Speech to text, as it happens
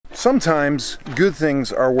Sometimes good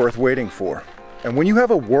things are worth waiting for. And when you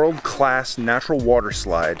have a world-class natural water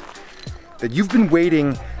slide that you've been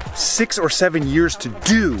waiting 6 or 7 years to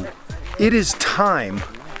do, it is time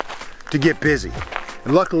to get busy.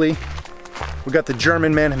 And luckily, we got the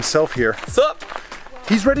German man himself here. What's up?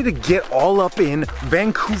 He's ready to get all up in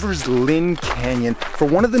Vancouver's Lynn Canyon for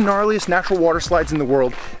one of the gnarliest natural water slides in the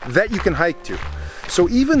world that you can hike to. So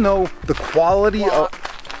even though the quality of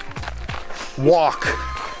walk,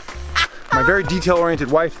 my very detail-oriented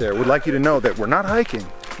wife there would like you to know that we're not hiking,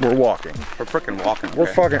 we're walking. We're freaking walking. We're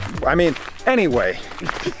fucking, I mean, anyway.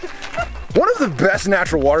 One of the best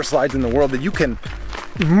natural water slides in the world that you can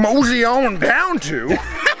mosey on down to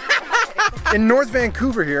in North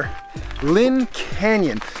Vancouver here, Lynn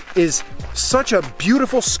Canyon is such a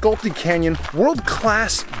beautiful sculpted canyon,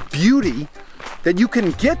 world-class beauty that you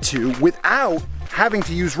can get to without having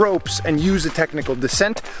to use ropes and use a technical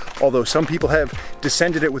descent. Although some people have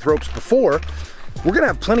descended it with ropes before, we're gonna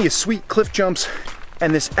have plenty of sweet cliff jumps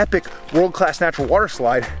and this epic world-class natural water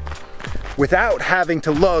slide without having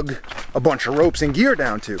to lug a bunch of ropes and gear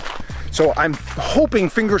down to. So I'm hoping,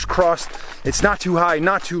 fingers crossed, it's not too high,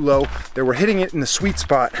 not too low, that we're hitting it in the sweet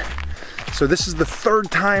spot. So this is the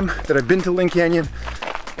 3rd time that I've been to Lynn Canyon,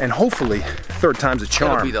 and hopefully 3rd time's a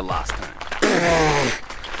charm. That'll be the last time.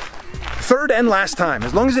 3rd and last time.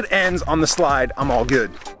 As long as it ends on the slide, I'm all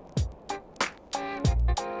good.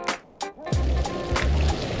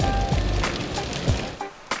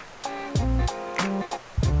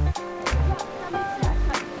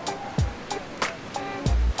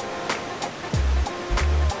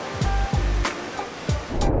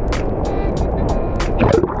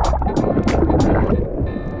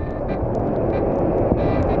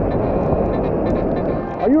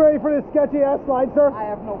 Are you ready for this sketchy ass slide, sir? I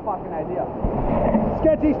have no fucking idea.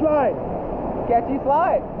 Sketchy slide. Sketchy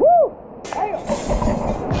slide. Woo! Hey.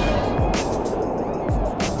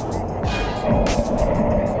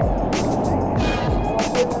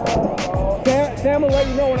 Sam will let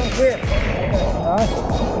you know when I'm clear. All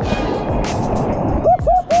right.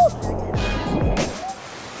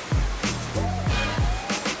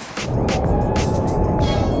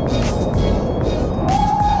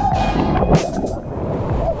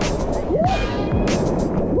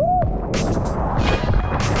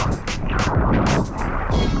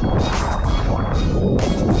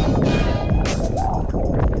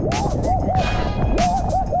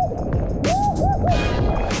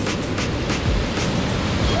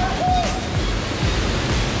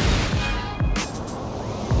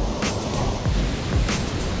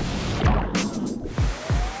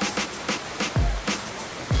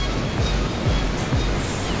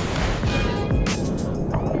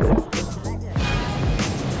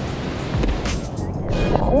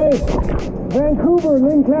 Hey, Vancouver,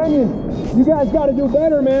 Lynn Canyon, you guys got to do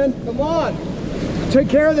better, man. Come on. Take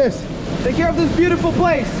care of this. Take care of this beautiful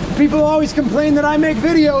place. People always complain that I make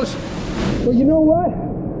videos. But you know what?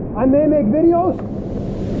 I may make videos,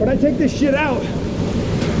 but I take this shit out.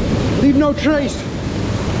 Leave no trace.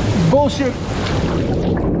 It's bullshit.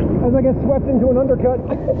 As I get swept into an undercut.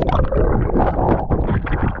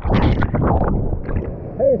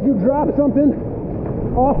 Hey, if you drop something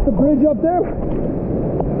off the bridge up there,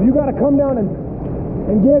 you gotta come down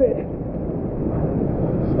and get it.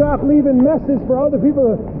 Stop leaving messes for other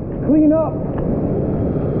people to clean up.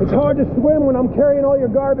 It's hard to swim when I'm carrying all your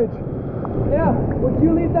garbage. Yeah, would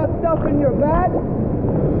you leave that stuff in your bag?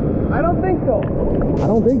 I don't think so. I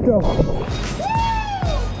don't think so.